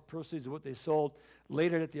 brought the proceeds of what they sold,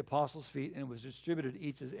 laid it at the apostles' feet, and it was distributed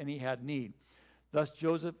each as any had need. Thus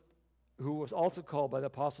Joseph, who was also called by the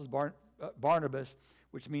apostles Barnabas,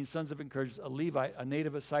 which means sons of encouragement, a Levite, a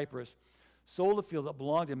native of Cyprus, sold a field that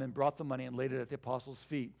belonged to him and brought the money and laid it at the apostles'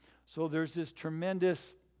 feet. So there's this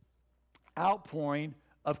tremendous outpouring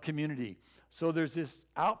of community. So there's this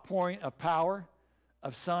outpouring of power,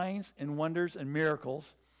 of signs and wonders and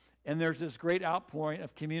miracles, and there's this great outpouring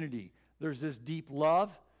of community. There's this deep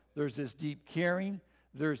love. There's this deep caring.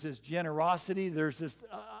 There's this generosity. There's this,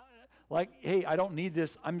 hey, I don't need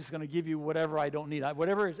this. I'm just going to give you whatever I don't need.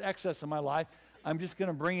 Whatever is excess in my life, I'm just going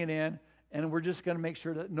to bring it in, and we're just going to make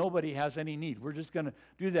sure that nobody has any need. We're just going to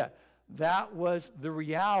do that. That was the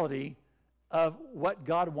reality of what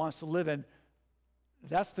God wants to live in.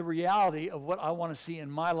 That's the reality of what I want to see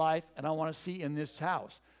in my life and I want to see in this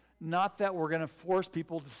house. Not that we're going to force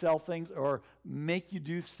people to sell things or make you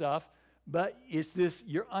do stuff, but it's this,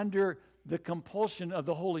 you're under the compulsion of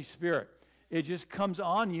the Holy Spirit. It just comes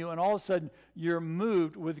on you, and all of a sudden you're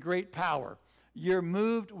moved with great power. You're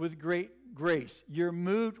moved with great grace. You're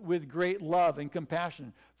moved with great love and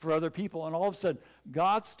compassion for other people. And all of a sudden,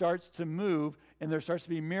 God starts to move, and there starts to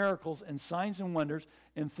be miracles and signs and wonders,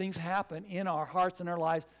 and things happen in our hearts and our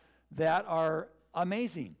lives that are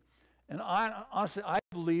amazing. And honestly, I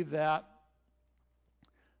believe that.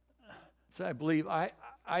 So I believe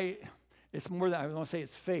it's more than I want to say.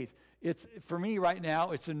 It's faith. It's for me right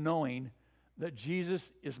now. It's a knowing that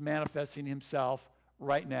Jesus is manifesting Himself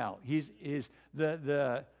right now. He's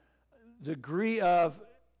the degree of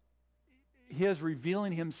His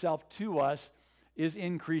revealing Himself to us is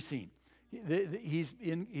increasing. He's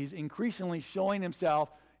increasingly showing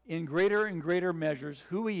Himself in greater and greater measures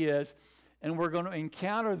who He is, and we're going to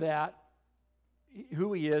encounter that,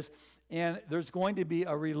 who He is, and there's going to be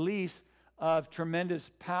a release of tremendous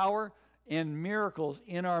power and miracles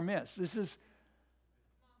in our midst.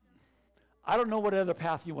 I don't know what other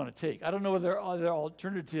path you want to take. I don't know what other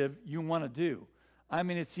alternative you want to do. I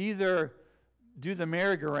mean, it's either do the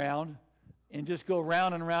merry-go-round and just go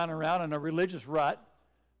round and round and round in a religious rut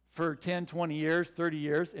for 10, 20 years, 30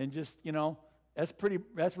 years, and just, that's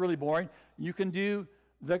really boring. You can do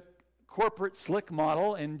the corporate slick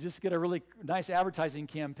model and just get a really nice advertising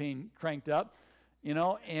campaign cranked up,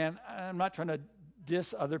 and I'm not trying to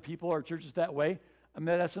diss other people or churches that way. I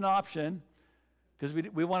mean, that's an option, because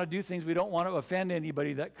we want to do things. We don't want to offend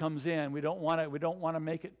anybody that comes in. We don't want to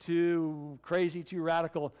make it too crazy, too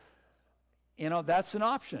radical. That's an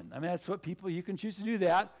option. I mean, that's what you can choose to do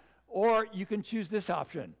that, or you can choose this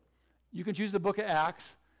option. You can choose the book of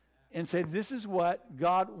Acts and say, this is what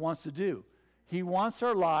God wants to do. He wants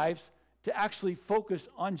our lives to actually focus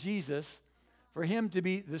on Jesus, for Him to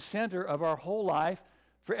be the center of our whole life,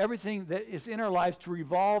 for everything that is in our lives to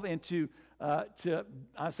revolve and to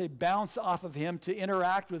bounce off of Him, to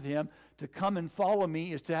interact with Him, to come and follow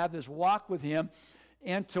me, is to have this walk with Him,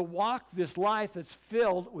 and to walk this life that's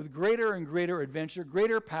filled with greater and greater adventure,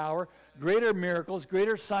 greater power, greater miracles,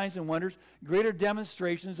 greater signs and wonders, greater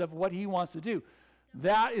demonstrations of what He wants to do.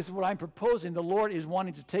 That is what I'm proposing the Lord is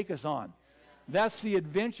wanting to take us on. That's the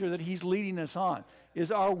adventure that He's leading us on,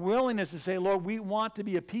 is our willingness to say, Lord, we want to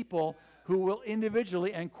be a people who will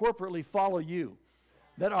individually and corporately follow You.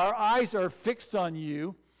 That our eyes are fixed on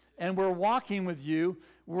You, and we're walking with You.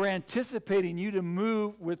 We're anticipating You to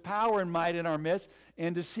move with power and might in our midst,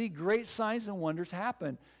 and to see great signs and wonders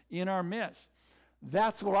happen in our midst.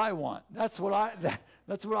 That's what I want. That's what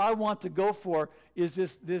I want to go for, is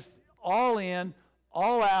this all in,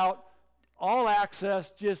 all out, all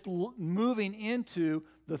access, just moving into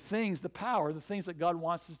the things, the power, the things that God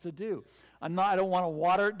wants us to do. I don't want to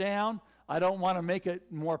water it down. I don't want to make it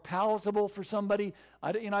more palatable for somebody.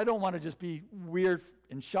 I don't want to just be weird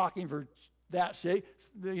and shocking for that sake,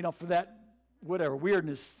 for that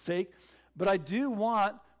weirdness sake. But I do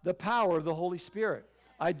want the power of the Holy Spirit.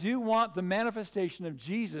 I do want the manifestation of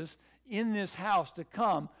Jesus in this house to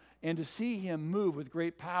come and to see Him move with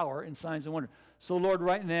great power and signs and wonders. So, Lord,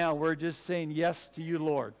 right now, we're just saying yes to You,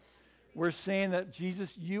 Lord. We're saying that,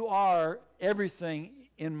 Jesus, You are everything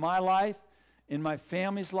in my life, in my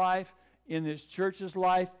family's life, in this church's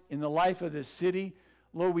life, in the life of this city.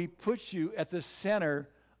 Lord, we put You at the center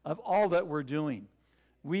of all that we're doing.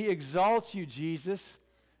 We exalt You, Jesus.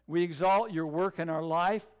 We exalt Your work in our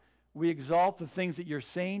life. We exalt the things that You're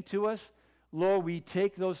saying to us. Lord, we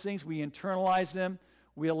take those things, we internalize them,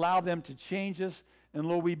 we allow them to change us, and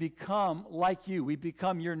Lord, we become like You. We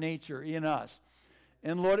become Your nature in us.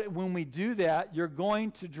 And Lord, when we do that, You're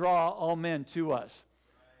going to draw all men to us.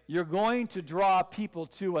 You're going to draw people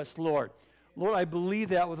to us, Lord. Lord, I believe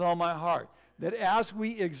that with all my heart, that as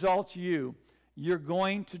we exalt You, You're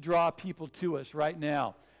going to draw people to us right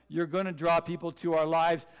now. You're going to draw people to our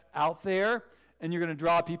lives out there, and You're going to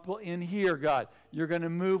draw people in here, God. You're going to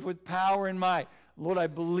move with power and might. Lord, I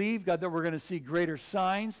believe, God, that we're going to see greater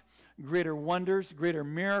signs, greater wonders, greater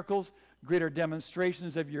miracles, greater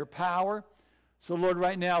demonstrations of Your power. So, Lord,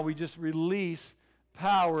 right now, we just release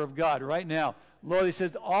power of God right now. Lord, He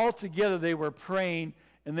says, all together they were praying,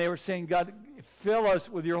 and they were saying, God, fill us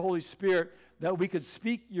with Your Holy Spirit, that we could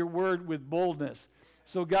speak Your word with boldness.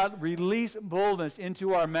 So, God, release boldness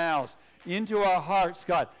into our mouths, into our hearts,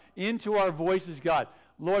 God, into our voices, God.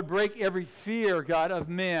 Lord, break every fear, God, of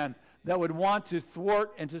man that would want to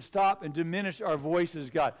thwart and to stop and diminish our voices,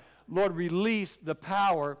 God. Lord, release the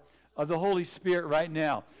power of the Holy Spirit right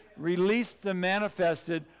now. Release the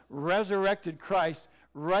manifested, resurrected Christ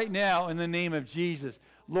right now in the name of Jesus.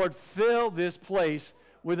 Lord, fill this place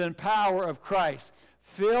with the power of Christ.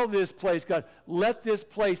 Fill this place, God. Let this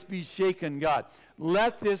place be shaken, God.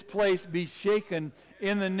 Let this place be shaken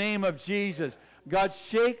in the name of Jesus. God,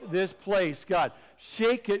 shake this place, God.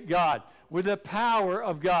 Shake it, God. with the power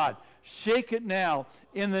of God. Shake it now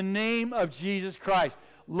in the name of Jesus Christ.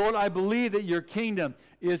 Lord, I believe that your kingdom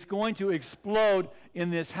is going to explode in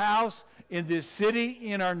this house, in this city,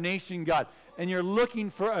 in our nation, God. And you're looking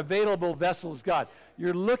for available vessels, God.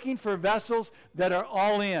 You're looking for vessels that are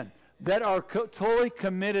all in, that are totally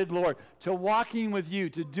committed, Lord, to walking with you,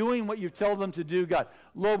 to doing what you told them to do, God.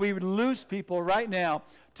 Lord, we would loose people right now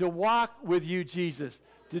to walk with you, Jesus,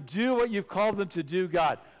 to do what you've called them to do,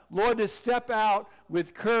 God. Lord, to step out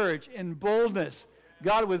with courage and boldness,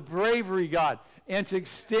 God, with bravery, God, and to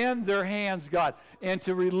extend their hands, God, and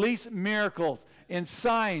to release miracles and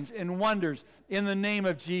signs and wonders in the name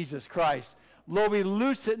of Jesus Christ. Lord, we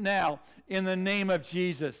loose it now in the name of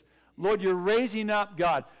Jesus. Lord, you're raising up,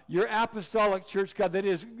 God, your apostolic church, God, that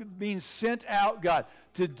is being sent out, God,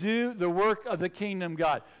 to do the work of the kingdom,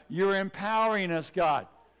 God. You're empowering us, God.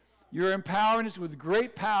 You're empowering us with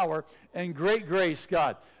great power and great grace,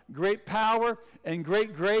 God. Great power and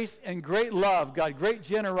great grace and great love, God. Great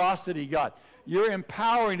generosity, God. You're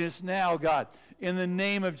empowering us now, God, in the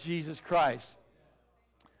name of Jesus Christ.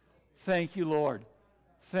 Thank you, Lord.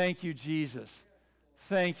 Thank you, Jesus.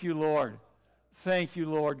 Thank you, Lord. Thank you,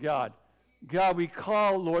 Lord God. God, we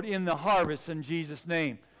call, Lord, in the harvest in Jesus'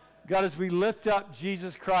 name. God, as we lift up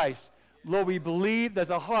Jesus Christ, Lord, we believe that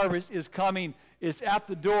the harvest is coming, is at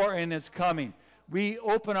the door and it's coming. We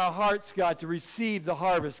open our hearts, God, to receive the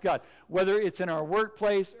harvest, God, whether it's in our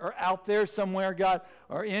workplace or out there somewhere, God,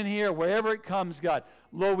 or in here, wherever it comes, God.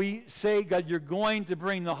 Lord, we say, God, you're going to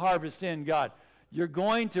bring the harvest in, God. You're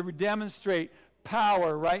going to demonstrate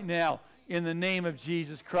power right now in the name of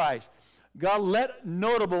Jesus Christ. God, let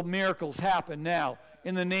notable miracles happen now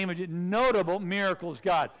in the name of Jesus. Notable miracles,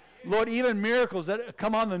 God. Lord, even miracles that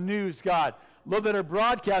come on the news, God. Lord, that are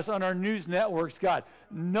broadcast on our news networks, God.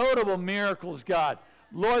 Notable miracles, God.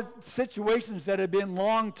 Lord, situations that have been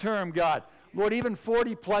long-term, God. Lord, even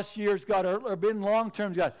 40-plus years, God, are been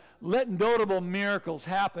long-term, God. Let notable miracles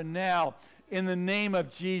happen now in the name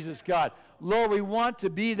of Jesus, God. Lord, we want to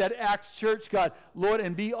be that Acts church, God. Lord,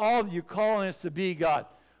 and be all that you're calling us to be, God.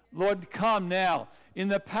 Lord, come now in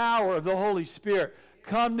the power of the Holy Spirit.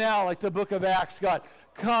 Come now like the book of Acts, God.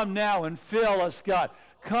 Come now and fill us, God.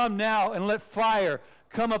 Come now and let fire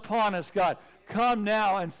come upon us, God. Come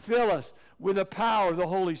now and fill us with the power of the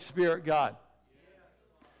Holy Spirit, God.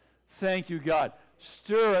 Thank you, God.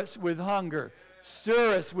 Stir us with hunger.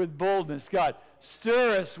 Stir us with boldness, God.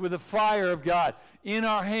 Stir us with the fire of God in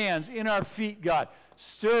our hands, in our feet, God.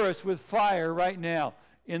 Stir us with fire right now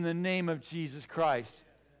in the name of Jesus Christ.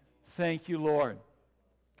 Thank you, Lord.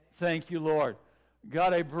 Thank you, Lord.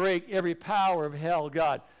 God, I break every power of hell,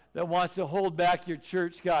 God, that wants to hold back your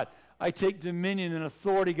church, God. I take dominion and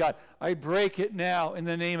authority, God. I break it now in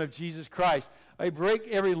the name of Jesus Christ. I break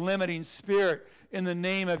every limiting spirit in the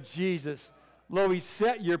name of Jesus. Lord, we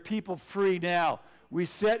set your people free now. We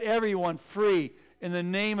set everyone free in the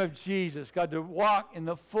name of Jesus, God, to walk in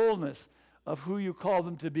the fullness of who you call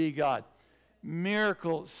them to be, God.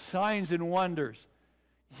 Miracles, signs and wonders,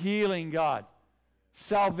 healing, God.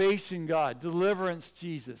 Salvation, God. Deliverance,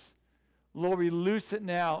 Jesus. Lord, we loose it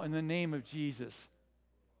now in the name of Jesus.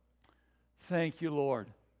 Thank you, Lord.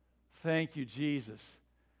 Thank you, Jesus.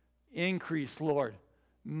 Increase, Lord.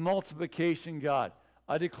 Multiplication, God.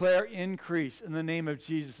 I declare increase in the name of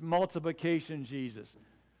Jesus. Multiplication, Jesus.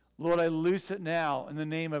 Lord, I loose it now in the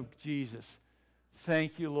name of Jesus.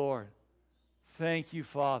 Thank you, Lord. Thank you,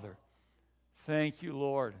 Father. Thank you,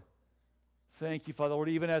 Lord. Thank you, Father. Lord,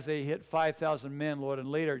 even as they hit 5,000 men, Lord, and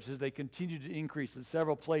later, as they continue to increase in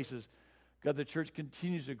several places, God, the church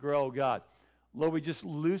continues to grow, God. Lord, we just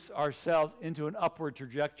loose ourselves into an upward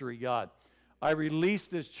trajectory, God. I release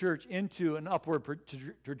this church into an upward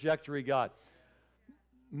trajectory, God.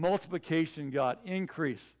 Multiplication, God.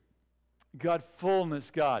 Increase. God,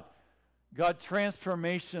 fullness, God. God,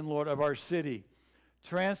 transformation, Lord, of our city.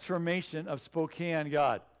 Transformation of Spokane,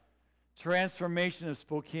 God. Transformation of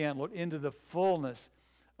Spokane, Lord, into the fullness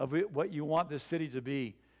of what you want this city to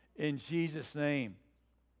be. In Jesus' name.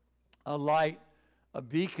 A light, a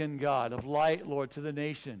beacon, God, of light, Lord, to the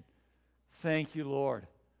nation. Thank you, Lord.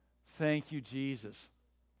 Thank you, Jesus.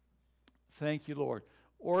 Thank you, Lord.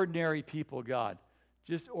 Ordinary people, God.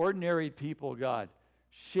 Just ordinary people, God,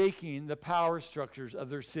 shaking the power structures of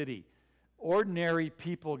their city. Ordinary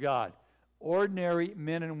people, God. Ordinary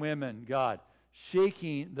men and women, God,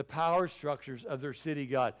 shaking the power structures of their city,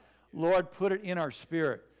 God. Lord, put it in our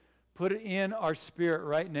spirit. Put it in our spirit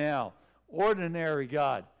right now. Ordinary,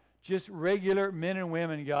 God. Just regular men and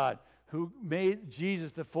women, God, who made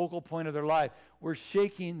Jesus the focal point of their life. We're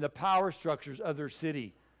shaking the power structures of their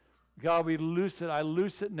city. God, we loose it. I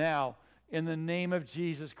loose it now in the name of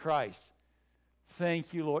Jesus Christ.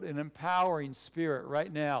 Thank you, Lord, an empowering spirit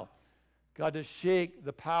right now. God, to shake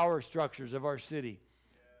the power structures of our city.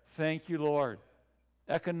 Thank you, Lord.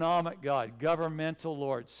 Economic, God, governmental,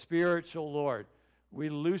 Lord, spiritual, Lord. We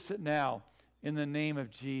loose it now in the name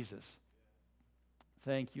of Jesus.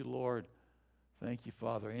 Thank you, Lord. Thank you,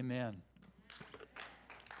 Father. Amen.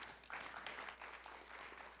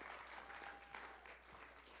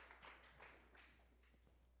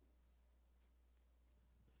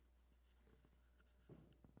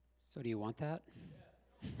 So do you want that?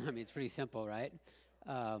 I mean, it's pretty simple, right?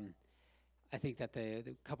 I think that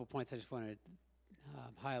the couple points I just want to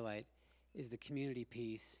highlight is the community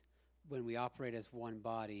piece. When we operate as one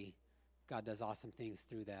body, God does awesome things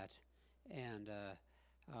through that. And,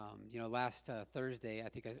 last Thursday, I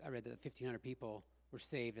think I read that 1,500 people were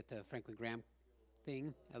saved at the Franklin Graham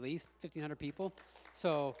thing, at least 1,500 people.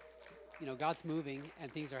 So, God's moving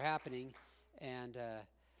and things are happening.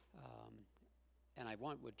 And I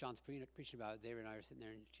want what John's preaching about. Xavier and I are sitting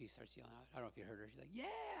there, and she starts yelling out. I don't know if you heard her. She's like,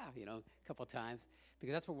 yeah, a couple of times.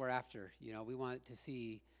 Because that's what we're after. We want to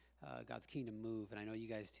see God's kingdom move, and I know you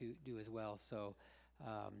guys too do as well. So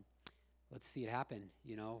let's see it happen.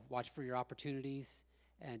 Watch for your opportunities,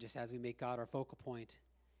 and just as we make God our focal point,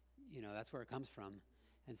 that's where it comes from.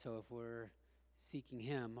 And so if we're seeking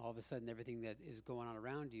Him, all of a sudden everything that is going on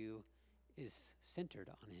around you is centered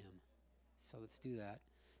on Him. So let's do that.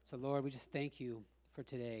 So, Lord, we just thank you for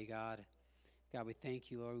today, God. God, we thank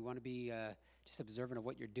you, Lord. We want to be just observant of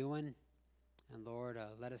what you're doing. And, Lord,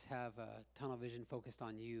 let us have tunnel vision focused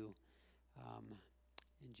on you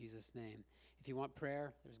in Jesus' name. If you want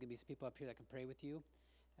prayer, there's going to be some people up here that can pray with you.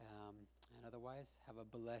 And otherwise, have a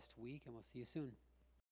blessed week, and we'll see you soon.